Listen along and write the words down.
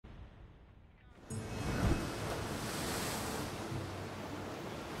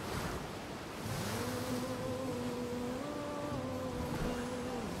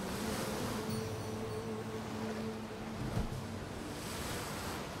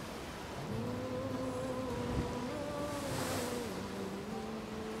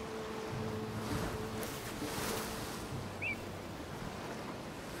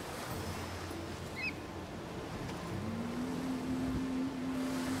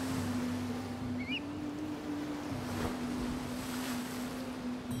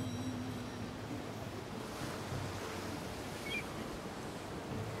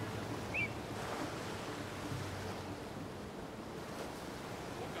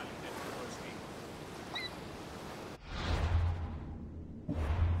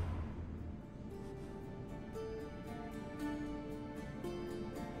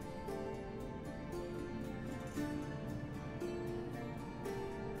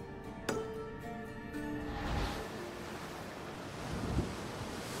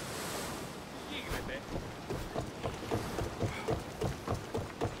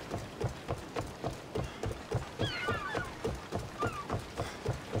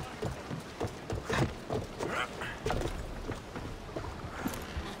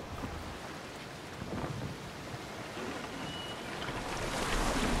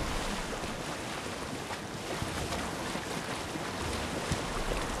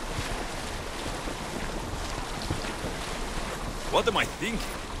What am I thinking?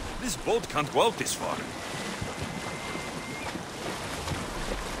 This boat can't go out this far.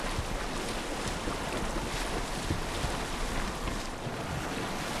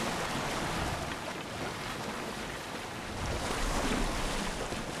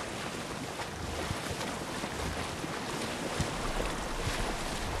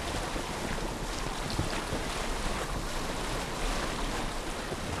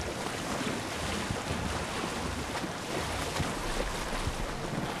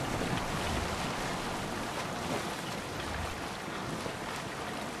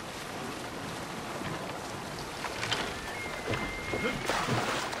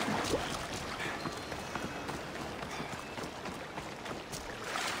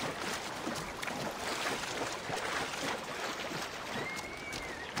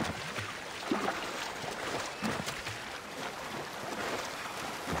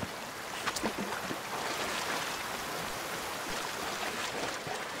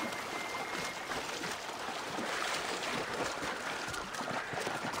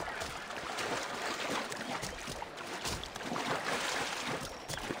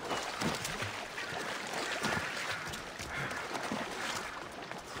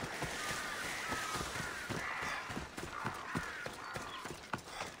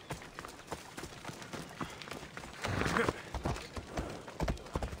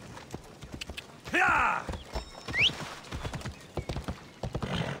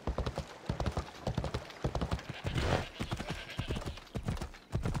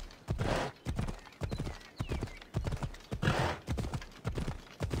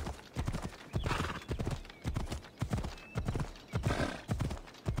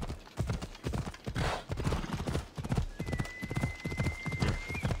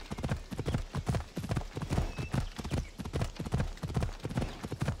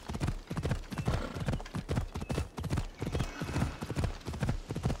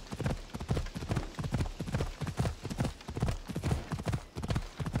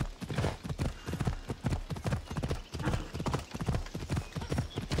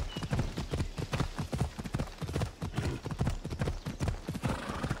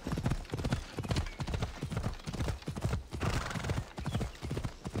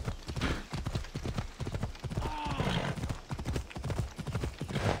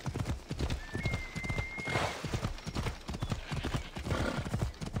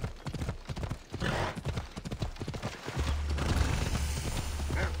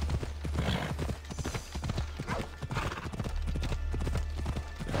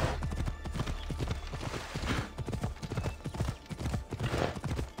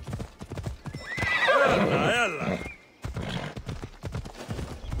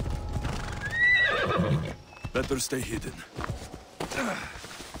 Better stay hidden.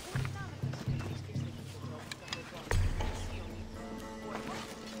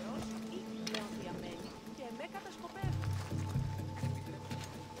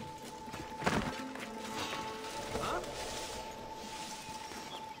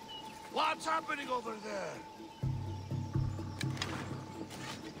 What's happening over there?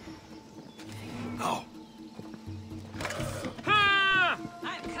 Now.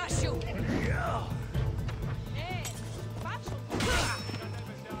 I'll crush you!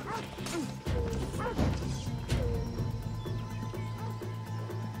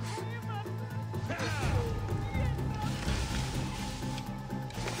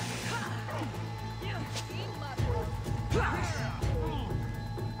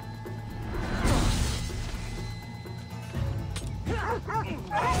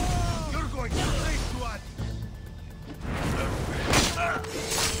 You're going straight to us!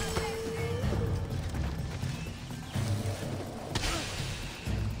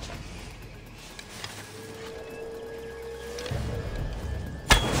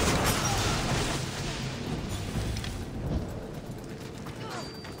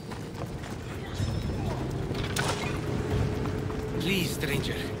 Please,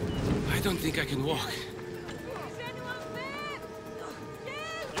 stranger. I don't think I can walk.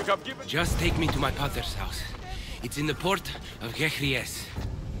 You have given... Just take me to my father's house. It's in the port of Gehries.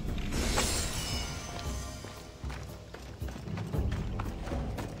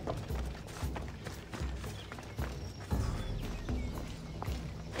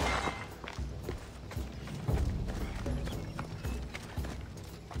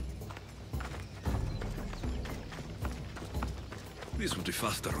 This would be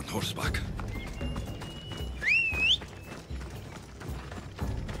faster on horseback.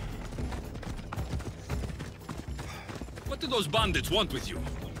 What do those bandits want with you?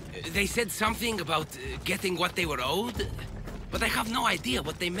 They said something about getting what they were owed, but I have no idea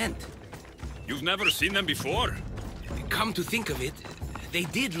what they meant. You've never seen them before? Come to think of it, they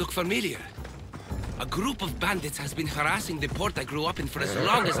did look familiar. A group of bandits has been harassing the port I grew up in for as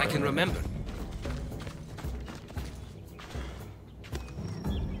long as I can remember.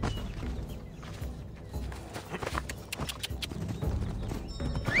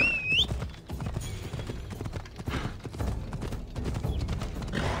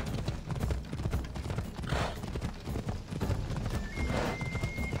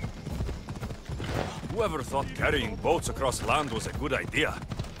 Whoever thought carrying boats across land was a good idea?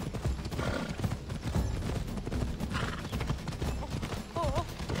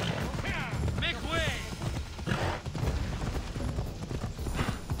 Make way!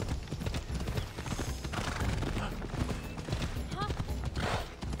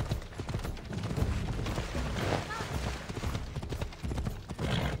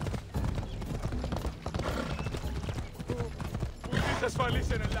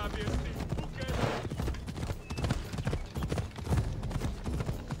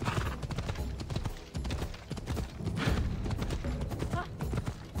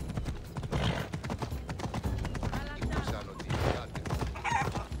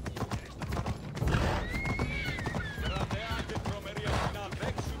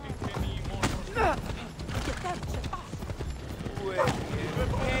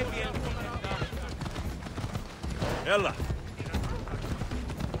 Ella!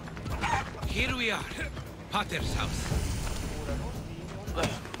 Here we are. Pater's house.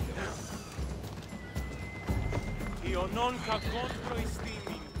 Io non ca contro i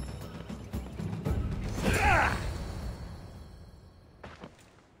stimi.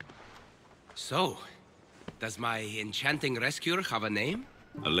 So, does my enchanting rescuer have a name?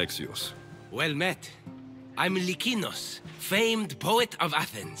 Alexios. Well met. I'm Lykinos, famed poet of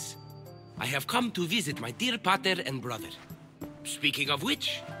Athens. I have come to visit my dear pater and brother. Speaking of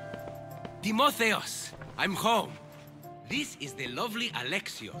which, Timotheos, I'm home. This is the lovely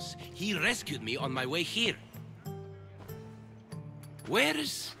Alexios. He rescued me on my way here.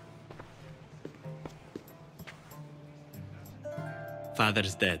 Where's...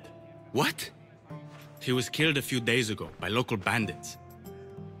 Father's dead. What? He was killed a few days ago by local bandits.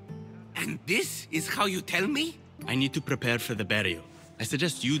 And this is how you tell me? I need to prepare for the burial. I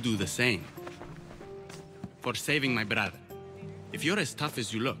suggest you do the same. For saving my brother. If you're as tough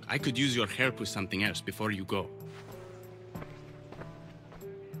as you look, I could use your help with something else before you go.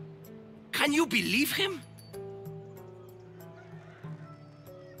 Can you believe him?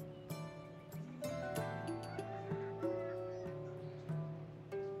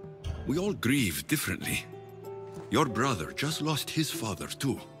 We all grieve differently. Your brother just lost his father,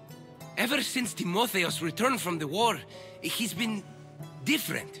 too. Ever since Timotheos returned from the war, he's been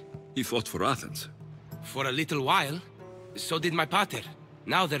different. He fought for Athens. For a little while, so did my pater.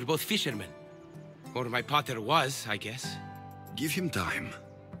 Now they're both fishermen. Or my pater was, I guess. Give him time.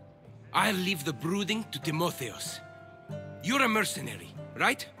 I'll leave the brooding to Timotheos. You're a mercenary,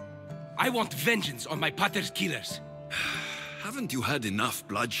 right? I want vengeance on my pater's killers. Haven't you had enough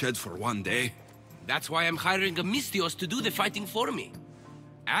bloodshed for one day? That's why I'm hiring a Mystios to do the fighting for me.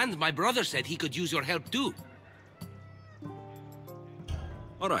 And my brother said he could use your help too.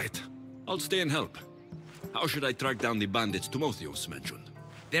 All right. I'll stay and help. How should I track down the bandits Timotheos mentioned?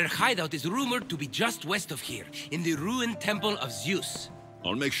 Their hideout is rumored to be just west of here, in the ruined temple of Zeus.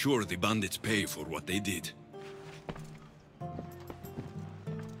 I'll make sure the bandits pay for what they did.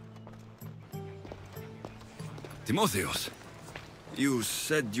 Timotheos, you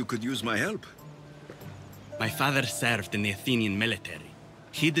said you could use my help? My father served in the Athenian military.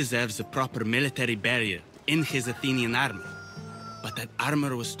 He deserves a proper military burial in his Athenian armor. But that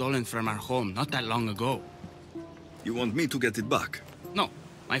armor was stolen from our home not that long ago. You want me to get it back? No,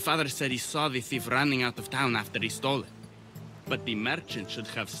 my father said he saw the thief running out of town after he stole it. But the merchant should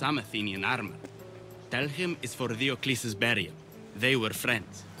have some Athenian armor. Tell him it's for Diocles' burial. They were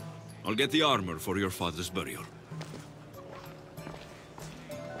friends. I'll get the armor for your father's burial.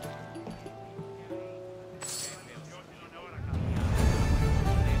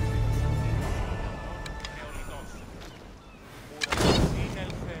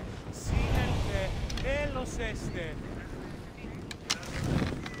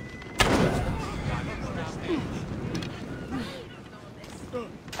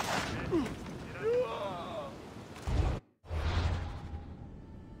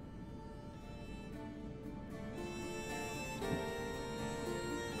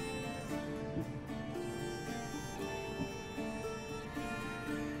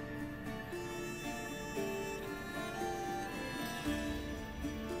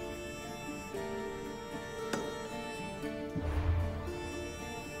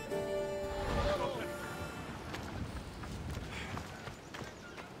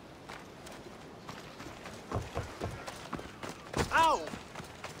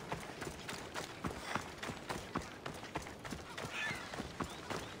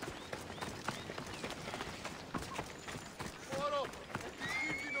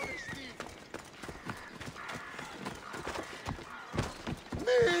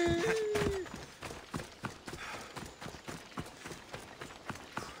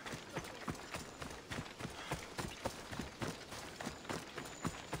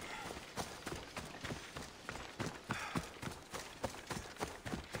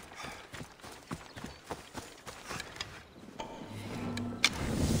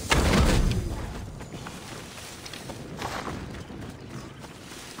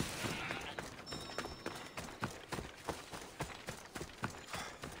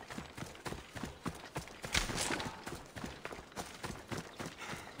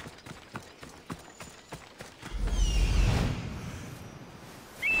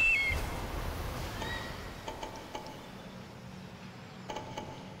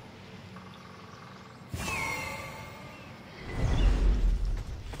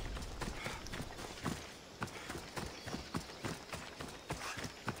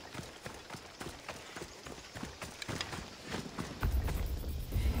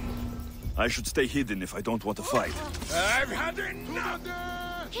 I should stay hidden if I don't want to fight. I've had enough!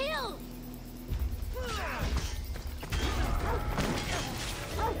 Kill!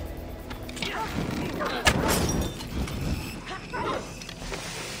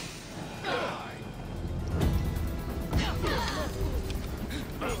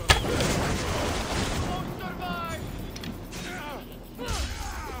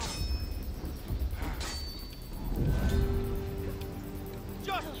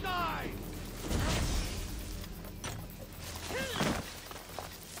 Just die!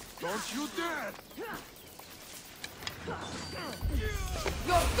 Don't you dare!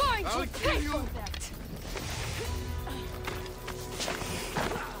 You're going I'll to kill pay you. for that!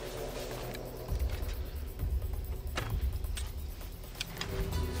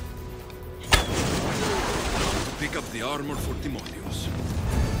 Pick up the armor for Timotheus.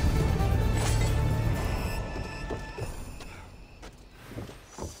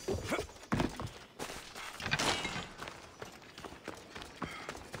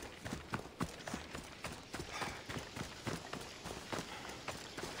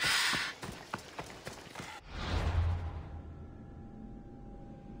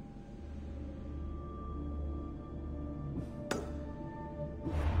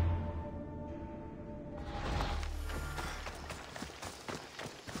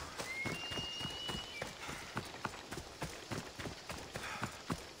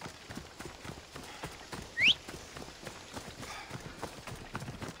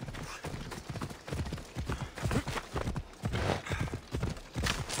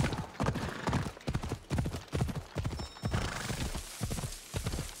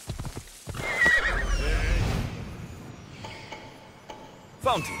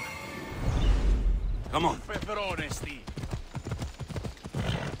 Found him. Come on. Pepperoni, Steve.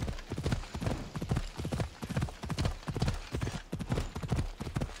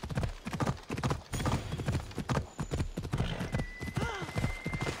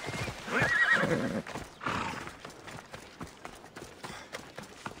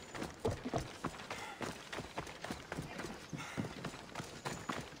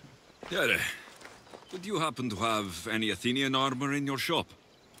 Tere, would you happen to have any Athenian armor in your shop?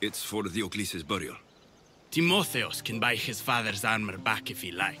 It's for Diocles' burial. Timotheus can buy his father's armor back if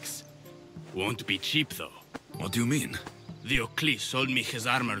he likes. Won't be cheap, though. What do you mean? Diocles sold me his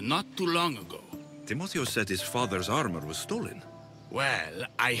armor not too long ago. Timotheus said his father's armor was stolen. Well,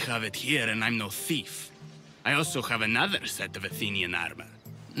 I have it here and I'm no thief. I also have another set of Athenian armor.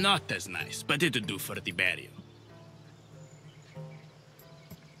 Not as nice, but it'll do for the burial.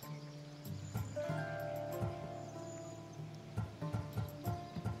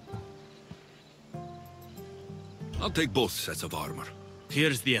 I'll take both sets of armor.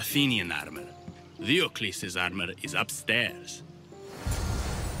 Here's the Athenian armor. Diocles' armor is upstairs.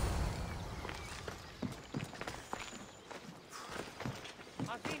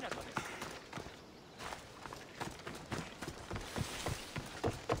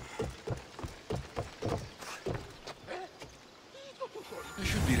 I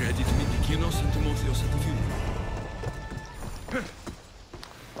should be ready to meet Lykinos and Timotheus at the funeral.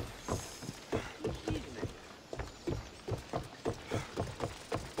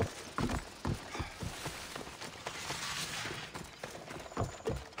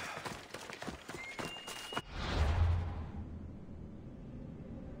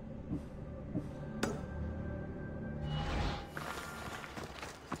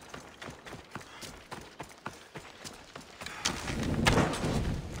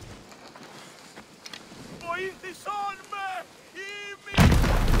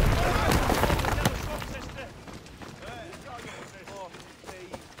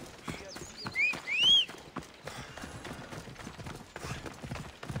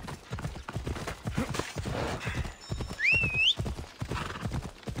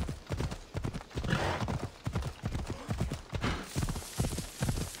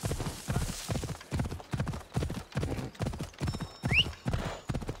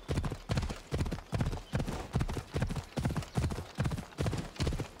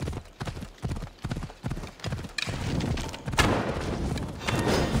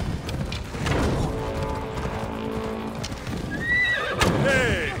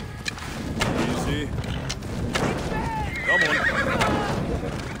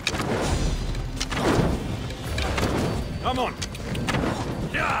 Come on!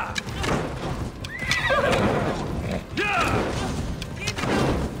 Yeah! Yeah!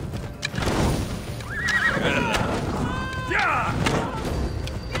 Yeah!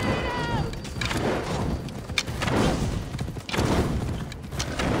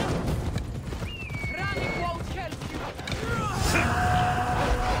 Running won't help you.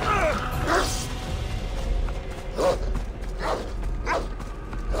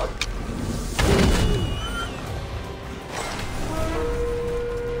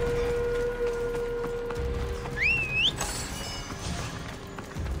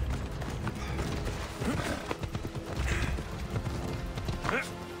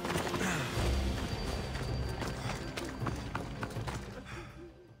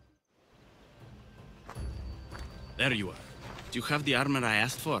 There you are. Do you have the armor I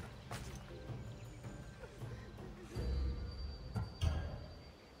asked for?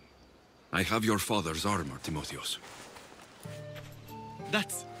 I have your father's armor, Timotheos.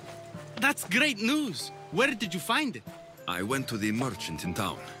 That's great news! Where did you find it? I went to the merchant in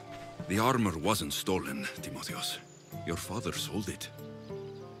town. The armor wasn't stolen, Timotheos. Your father sold it.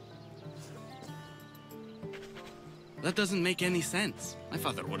 That doesn't make any sense. My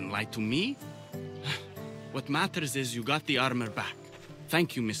father wouldn't lie to me. What matters is you got the armor back.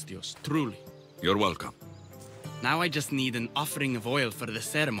 Thank you, Misthios, truly. You're welcome. Now I just need an offering of oil for the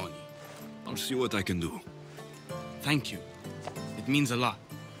ceremony. I'll see what I can do. Thank you. It means a lot.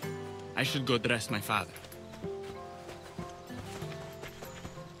 I should go dress my father.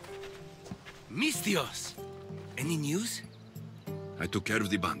 Misthios! Any news? I took care of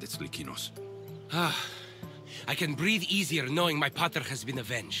the bandits, Lykinos. I can breathe easier knowing my pater has been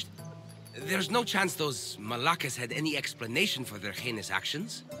avenged. There's no chance those Malakas had any explanation for their heinous actions?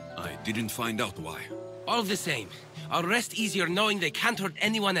 I didn't find out why. All the same, I'll rest easier knowing they can't hurt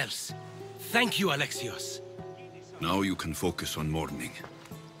anyone else. Thank you, Alexios. Now you can focus on mourning.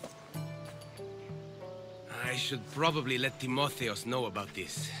 I should probably let Timotheos know about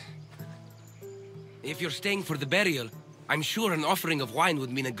this. If you're staying for the burial, I'm sure an offering of wine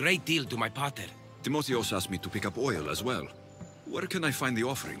would mean a great deal to my pater. Timotheos asked me to pick up oil as well. Where can I find the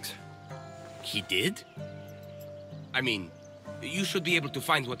offerings? He did? I mean, you should be able to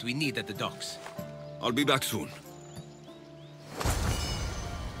find what we need at the docks. I'll be back soon.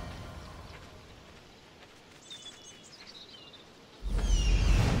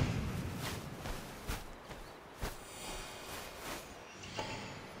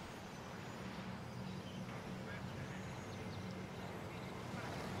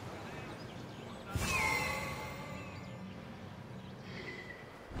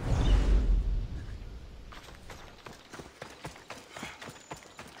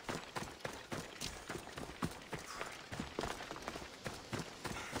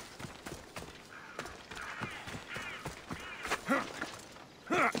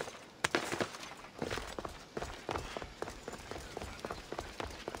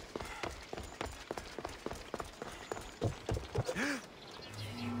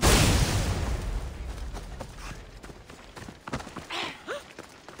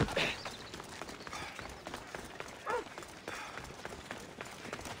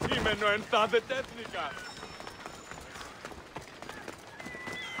 Κείμενο εντάδε τέθνικα.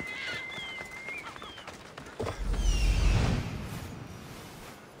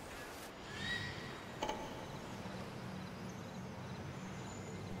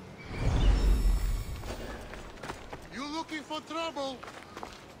 You looking for trouble?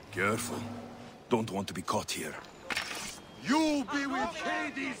 Careful. Don't want to be caught here. You'll be with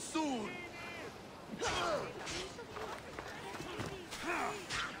Hades soon!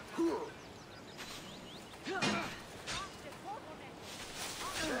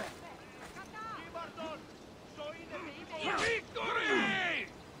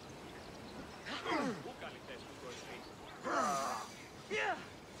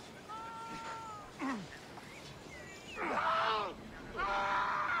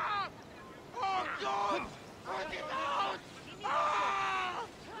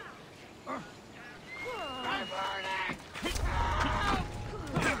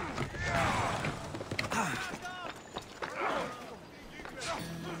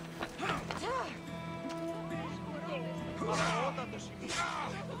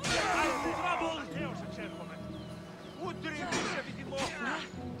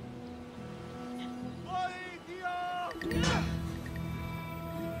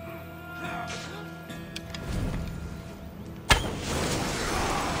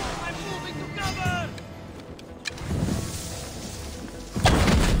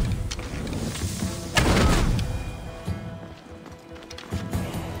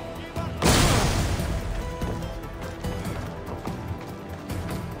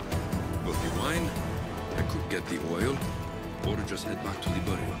 Just head back to the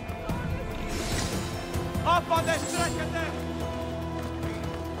burial. Άπαντε στρέφεται!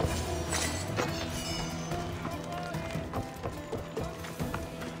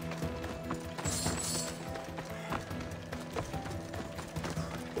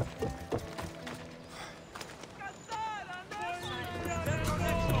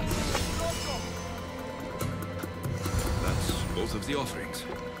 That's both of the offerings.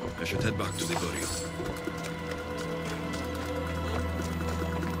 I should head back to the burial.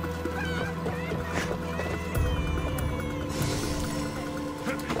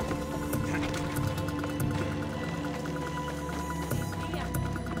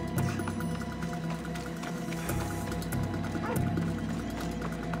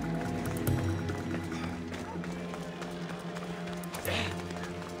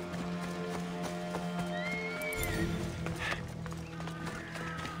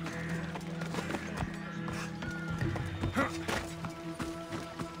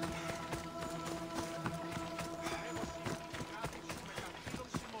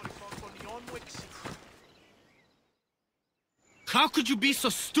 How could you be so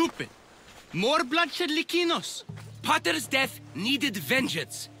stupid? More bloodshed, Likinos? Potter's death needed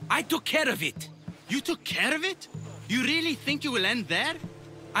vengeance. I took care of it. You took care of it? You really think you will end there?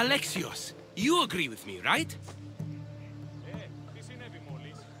 Alexios, you agree with me, right?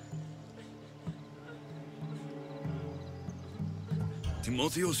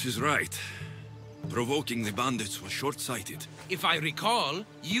 Timotheos is right. Provoking the bandits was short-sighted. If I recall,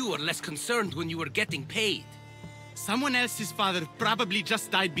 you were less concerned when you were getting paid. Someone else's father probably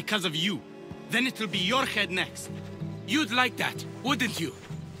just died because of you. Then it'll be your head next. You'd like that, wouldn't you?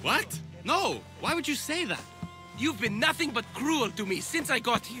 What? No, why would you say that? You've been nothing but cruel to me since I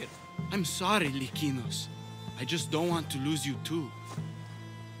got here. I'm sorry, Likinos. I just don't want to lose you too.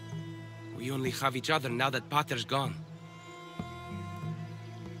 We only have each other now that Potter's gone.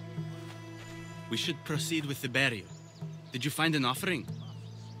 We should proceed with the burial. Did you find an offering?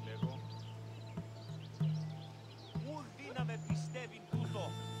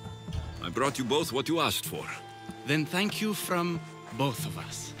 I brought you both what you asked for. Then thank you from both of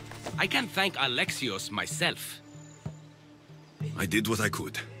us. I can't thank Alexios myself. I did what I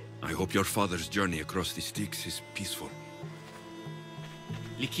could. I hope your father's journey across the Styx is peaceful.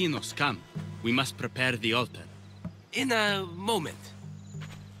 Likinos, come. We must prepare the altar. In a moment.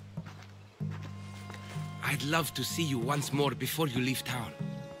 I'd love to see you once more before you leave town.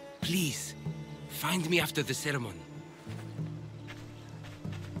 Please, find me after the ceremony.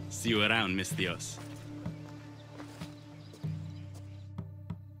 See you around, Misthios.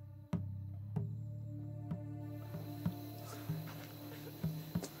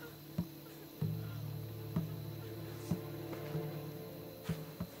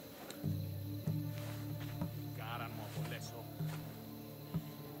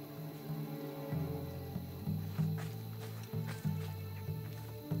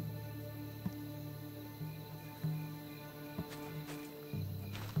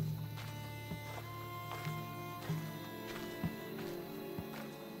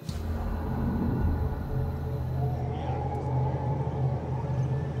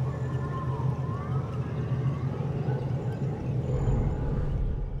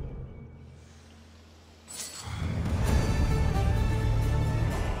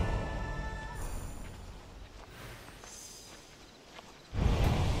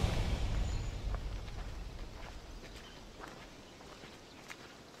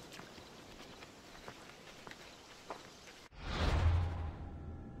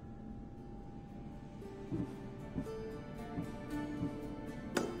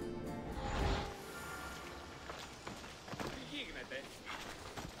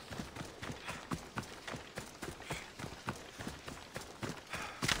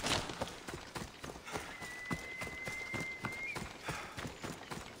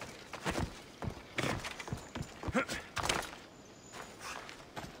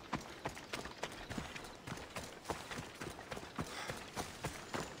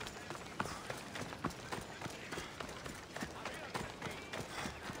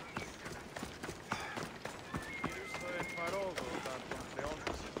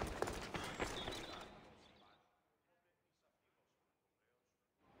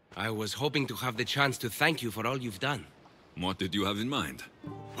 I was hoping to have the chance to thank you for all you've done. What did you have in mind?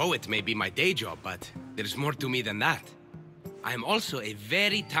 Poet may be my day job, but there's more to me than that. I am also a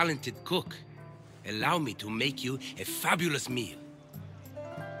very talented cook. Allow me to make you a fabulous meal.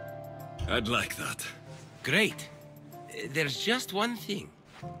 I'd like that. Great. There's just one thing.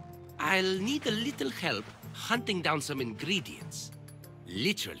 I'll need a little help hunting down some ingredients.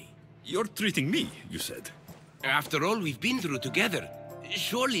 Literally. You're treating me, you said. After all we've been through together,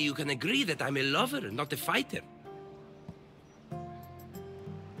 surely you can agree that I'm a lover, not a fighter.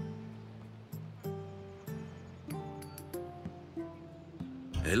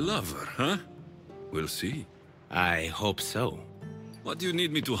 A lover, huh? We'll see. I hope so. What do you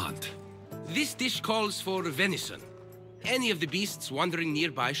need me to hunt? This dish calls for venison. Any of the beasts wandering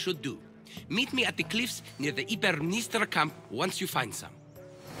nearby should do. Meet me at the cliffs near the Ipermnistra camp once you find some.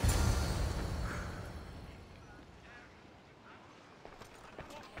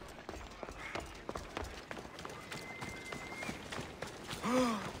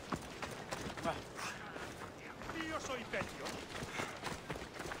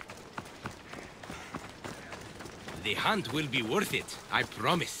 The hunt will be worth it, I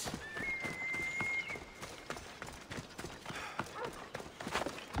promise.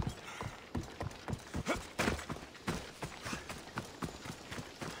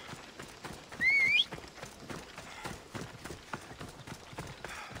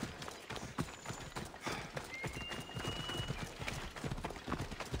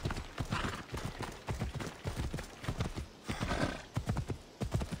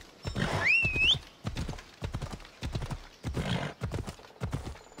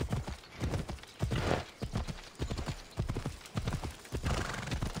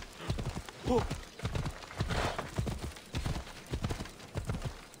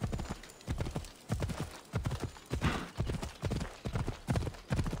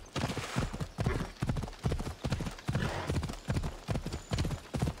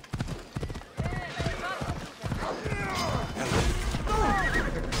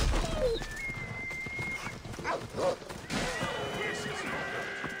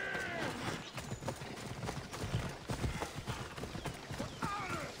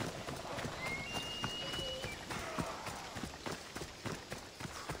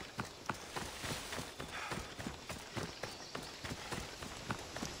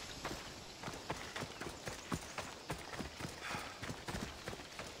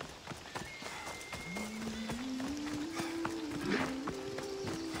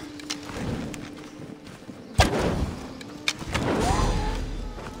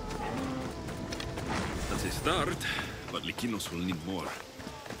 Start, but Lykinos will need more.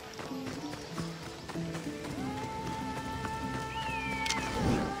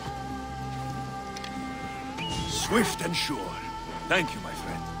 Swift and sure. Thank you, my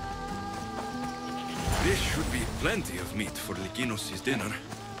friend. This should be plenty of meat for Lykinos' dinner.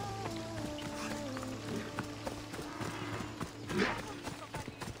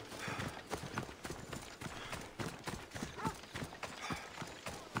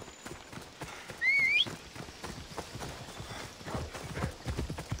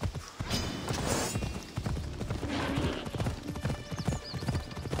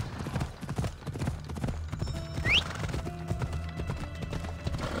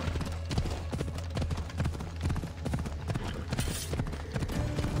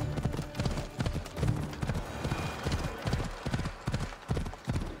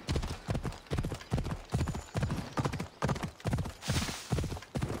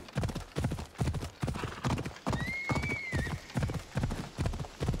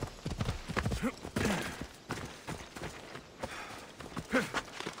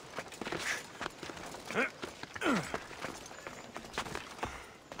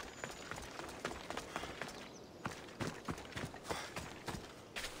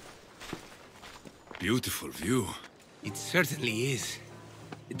 Beautiful view. It certainly is.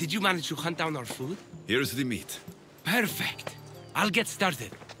 Did you manage to hunt down our food? Here's the meat. Perfect. I'll get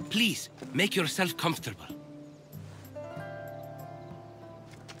started. Please, make yourself comfortable.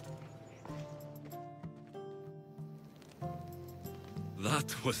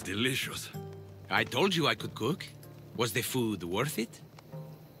 That was delicious. I told you I could cook. Was the food worth it?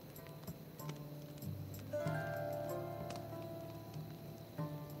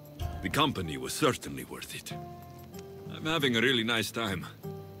 The company was certainly worth it. I'm having a really nice time.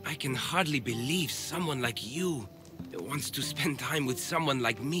 I can hardly believe someone like you wants to spend time with someone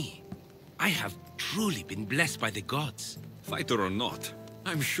like me. I have truly been blessed by the gods. Fighter or not,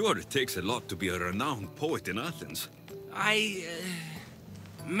 I'm sure it takes a lot to be a renowned poet in Athens. I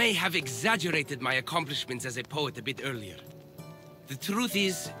may have exaggerated my accomplishments as a poet a bit earlier. The truth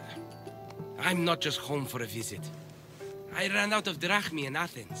is, I'm not just home for a visit. I ran out of drachmi in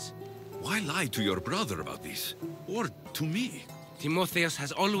Athens. Why lie to your brother about this? Or to me? Timotheus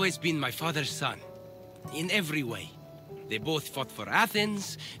has always been my father's son. In every way. They both fought for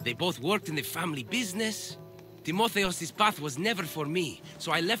Athens, they both worked in the family business. Timotheus' path was never for me,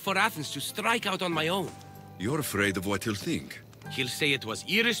 so I left for Athens to strike out on my own. You're afraid of what he'll think. He'll say it was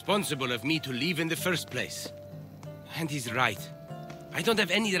irresponsible of me to leave in the first place. And he's right. I don't have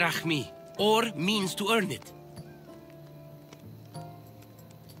any drachmi, or means to earn it.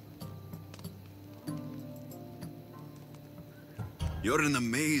 You're an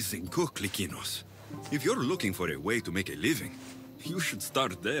amazing cook, Lykinos. If you're looking for a way to make a living, you should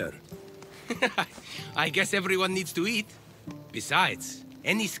start there. I guess everyone needs to eat. Besides,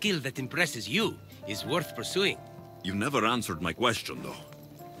 any skill that impresses you is worth pursuing. You never answered my question, though.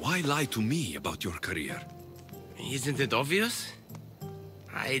 Why lie to me about your career? Isn't it obvious?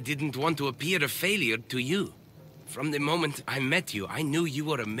 I didn't want to appear a failure to you. From the moment I met you, I knew you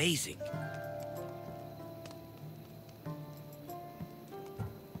were amazing.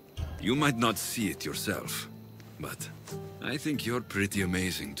 You might not see it yourself, but I think you're pretty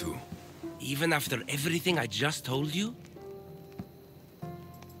amazing, too. Even after everything I just told you?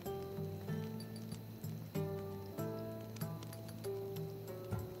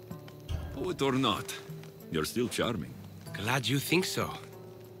 Poet or not, you're still charming. Glad you think so.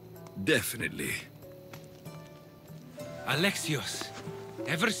 Definitely. Alexios,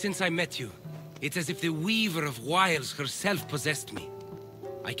 ever since I met you, it's as if the Weaver of Wiles herself possessed me.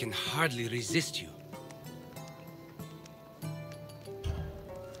 I can hardly resist you.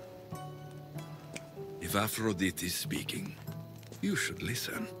 If Aphrodite is speaking, you should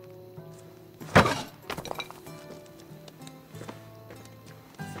listen.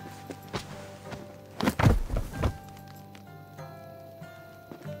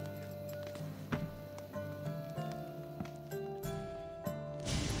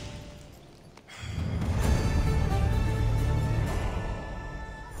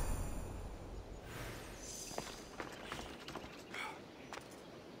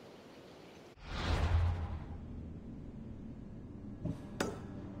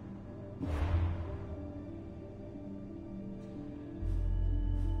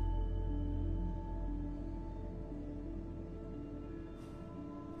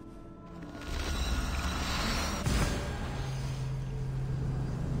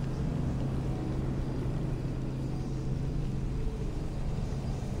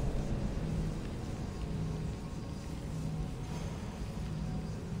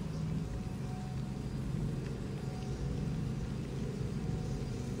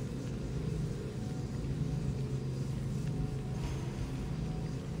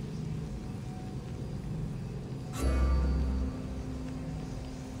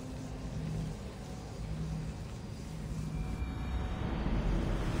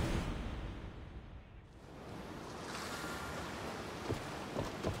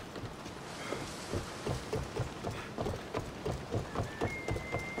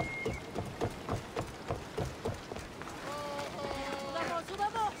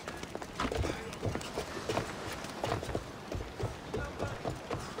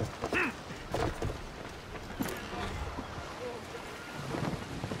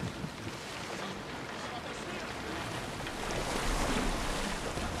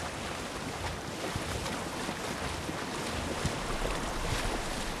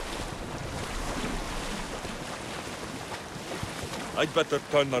 I'd better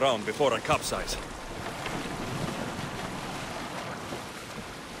turn around before I capsize.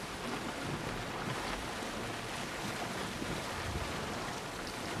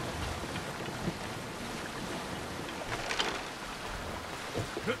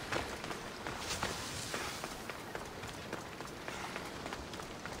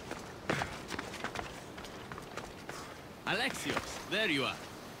 Alexios, there you are.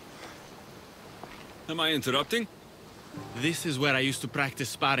 Am I interrupting? This is where I used to practice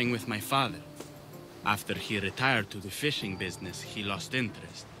sparring with my father. After he retired to the fishing business, he lost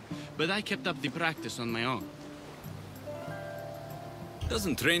interest. But I kept up the practice on my own.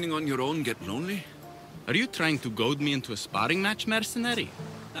 Doesn't training on your own get lonely? Are you trying to goad me into a sparring match, mercenary?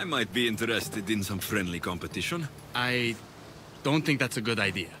 I might be interested in some friendly competition. I don't think that's a good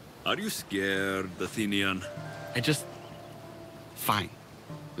idea. Are you scared, Athenian? Fine.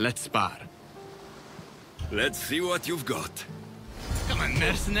 Let's spar. Let's see what you've got. Come on,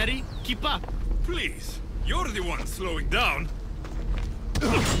 mercenary. Keep up. Please, you're the one slowing down.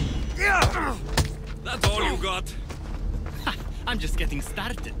 That's all you got? Ha, I'm just getting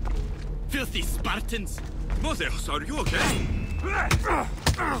started. Filthy Spartans. Timotheos, are you okay?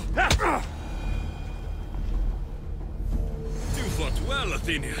 You fought well,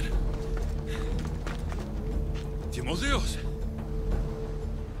 Athenian. Timotheos.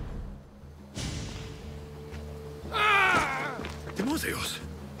 Timotheos,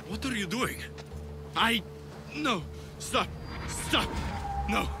 what are you doing? No. Stop. Stop.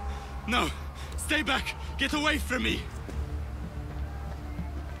 No. No. Stay back. Get away from me.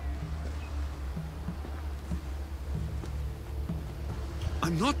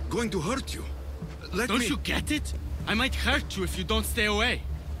 I'm not going to hurt you. Don't you get it? I might hurt you if you don't stay away.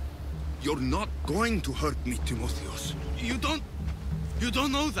 You're not going to hurt me, Timotheos. You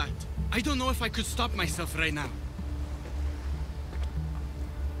don't know that. I don't know if I could stop myself right now.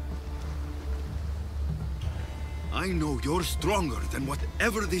 I know you're stronger than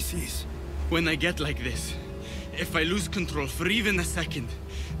whatever this is. When I get like this, if I lose control for even a second,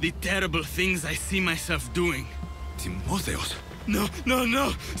 the terrible things I see myself doing. Timotheos. No, no,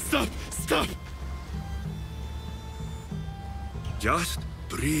 no! Stop! Stop! Just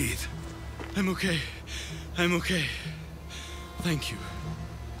breathe. I'm okay. I'm okay. Thank you.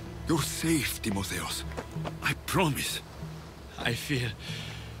 You're safe, Timotheos. I promise. I feel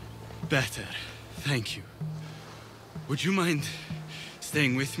better. Thank you. Would you mind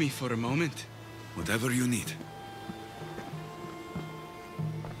staying with me for a moment? Whatever you need.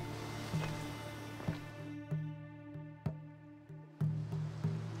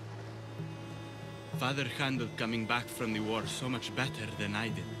 Father handled coming back from the war so much better than I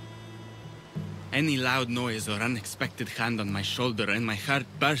did. Any loud noise or unexpected hand on my shoulder and my heart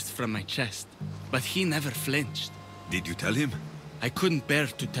burst from my chest. But he never flinched. Did you tell him? I couldn't bear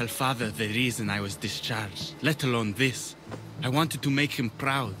to tell Father the reason I was discharged, let alone this. I wanted to make him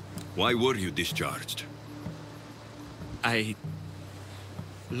proud. Why were you discharged? I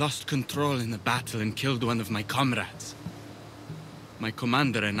lost control in a battle and killed one of my comrades. My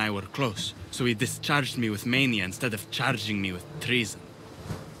commander and I were close, so he discharged me with mania instead of charging me with treason.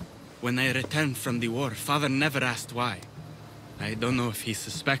 When I returned from the war, Father never asked why. I don't know if he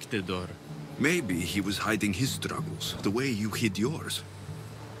suspected or... Maybe he was hiding his struggles, the way you hid yours.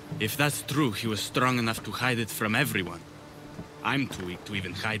 If that's true, he was strong enough to hide it from everyone. I'm too weak to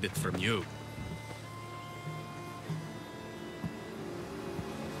even hide it from you.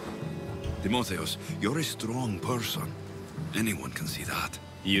 Timotheos, you're a strong person. Anyone can see that.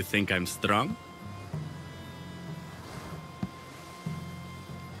 You think I'm strong?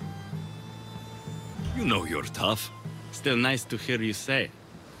 You know you're tough. Still nice to hear you say it.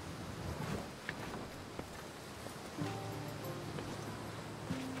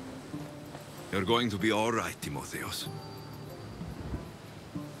 You're going to be all right, Timotheos.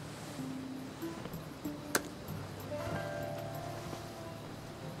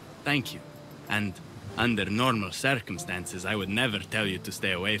 Thank you. And under normal circumstances, I would never tell you to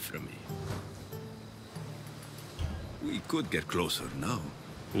stay away from me. We could get closer now.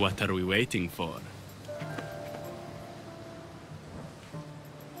 What are we waiting for?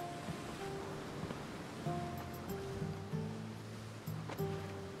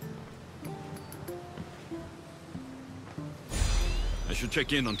 I should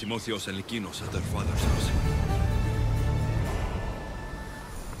check in on Timotheos and Lykinos at their father's house.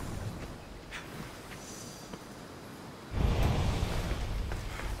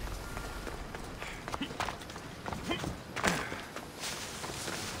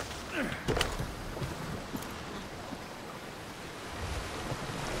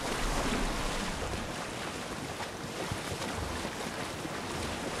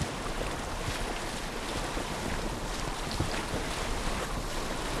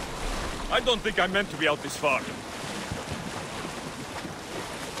 I don't think I meant to be out this far.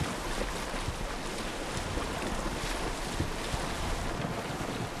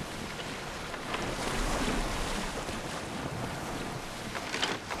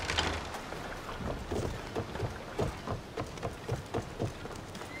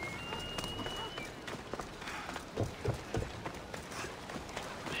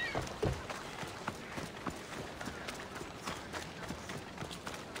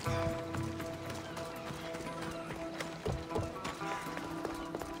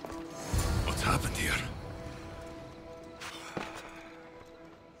 What's happened here?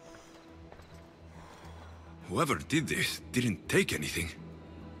 Whoever did this didn't take anything.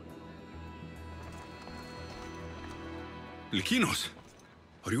 Likinos,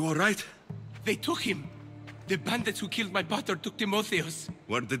 are you all right? They took him. The bandits who killed my brother took Timotheus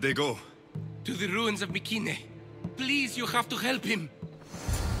Where did they go? to the ruins of Mykine. Please, you have to help him.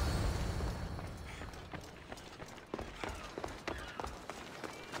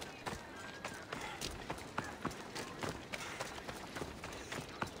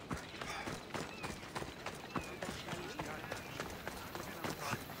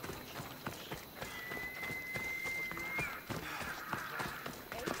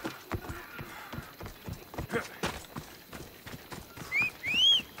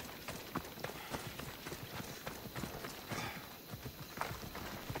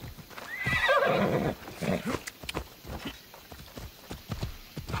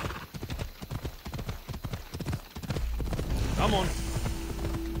 Come on.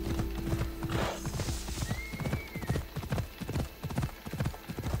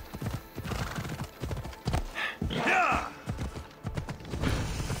 Yeah!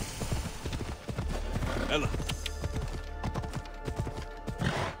 Ella.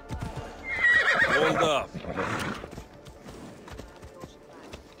 Hold up.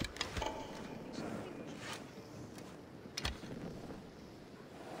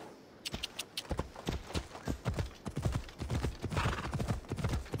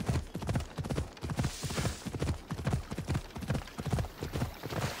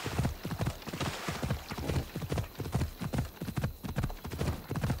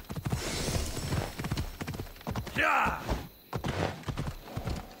 Yeah!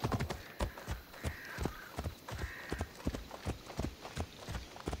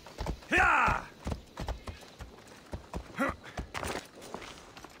 Yeah!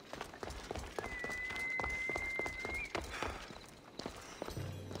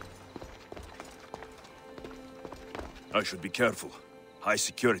 I should be careful. High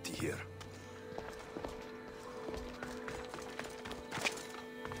security here.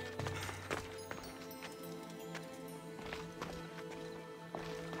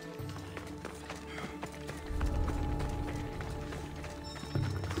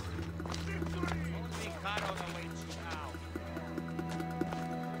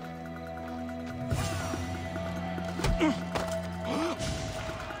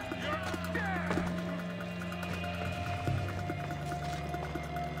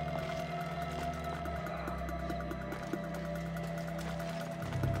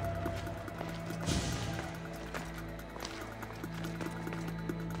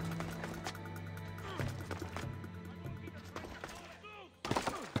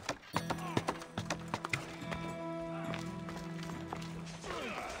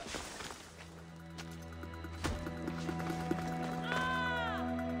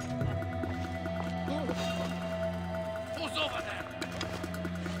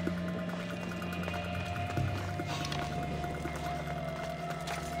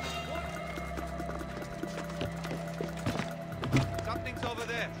 Something's over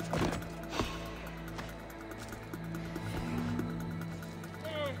there.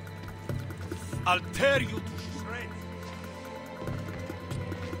 I'll tear you to shreds.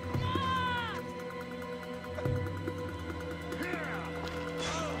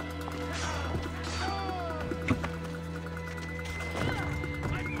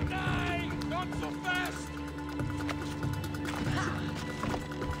 I'm dying! Not so fast!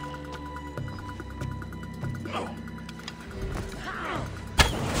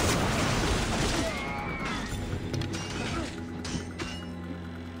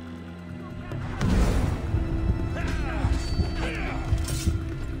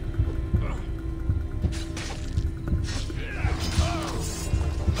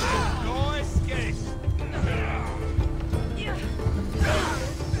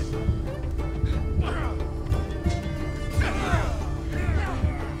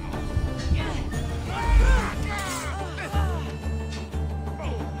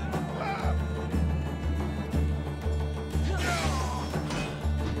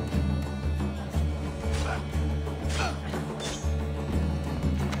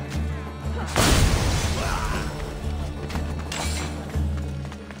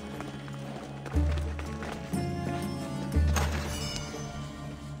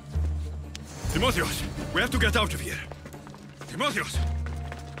 Timotheus, we have to get out of here. Timotheus!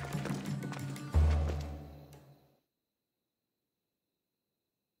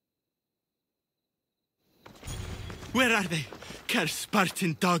 Where are they? Cursed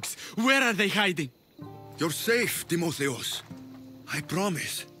Spartan dogs! Where are they hiding? You're safe, Timotheus. I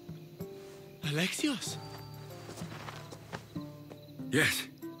promise. Alexios? Yes,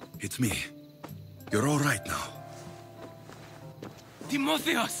 it's me. You're all right now.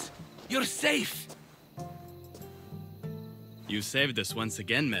 Timotheus! You're safe! You saved us once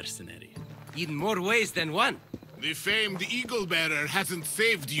again, mercenary. In more ways than one. The famed Eagle Bearer hasn't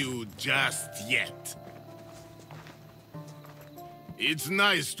saved you just yet. It's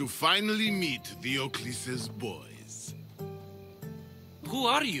nice to finally meet Diocles' boys. Who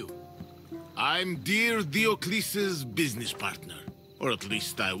are you? I'm dear Diocles' business partner. Or at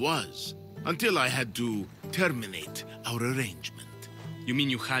least I was. Until I had to terminate our arrangement. You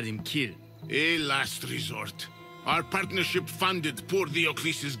mean you had him killed? A last resort. Our partnership funded poor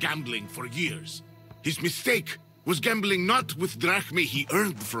Diocles' gambling for years. His mistake was gambling not with drachmae he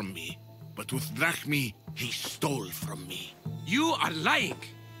earned from me, but with drachmae he stole from me. You are lying!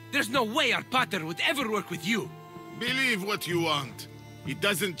 There's no way our pater would ever work with you! Believe what you want. It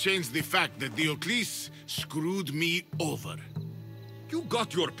doesn't change the fact that Diocles screwed me over. You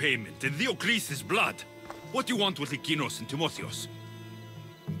got your payment in Diocles' blood. What do you want with Lykinos and Timotheus?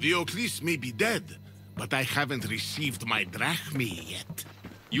 Diocles may be dead, but I haven't received my drachmae yet.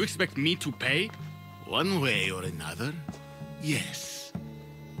 You expect me to pay? One way or another, yes.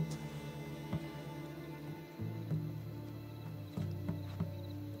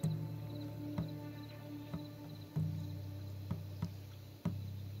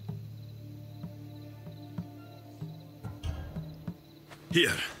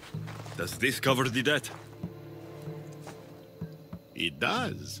 Here. Does this cover the debt? It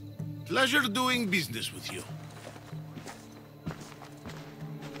does. Pleasure doing business with you.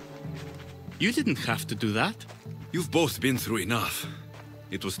 You didn't have to do that. You've both been through enough.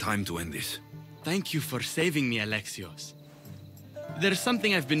 It was time to end this. Thank you for saving me, Alexios. There's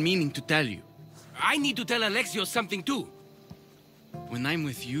something I've been meaning to tell you. I need to tell Alexios something too. When I'm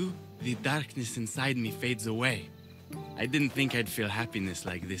with you, the darkness inside me fades away. I didn't think I'd feel happiness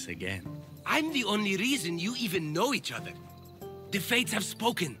like this again. I'm the only reason you even know each other. The fates have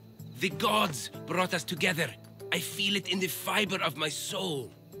spoken. The gods brought us together. I feel it in the fiber of my soul.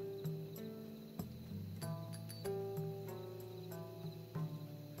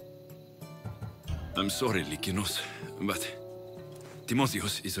 I'm sorry, Lykinos, but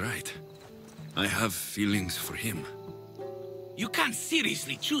Timotheus is right. I have feelings for him. You can't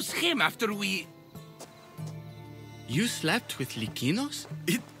seriously choose him after we... You slept with Lykinos?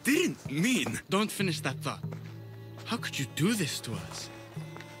 It didn't mean... Don't finish that thought. How could you do this to us?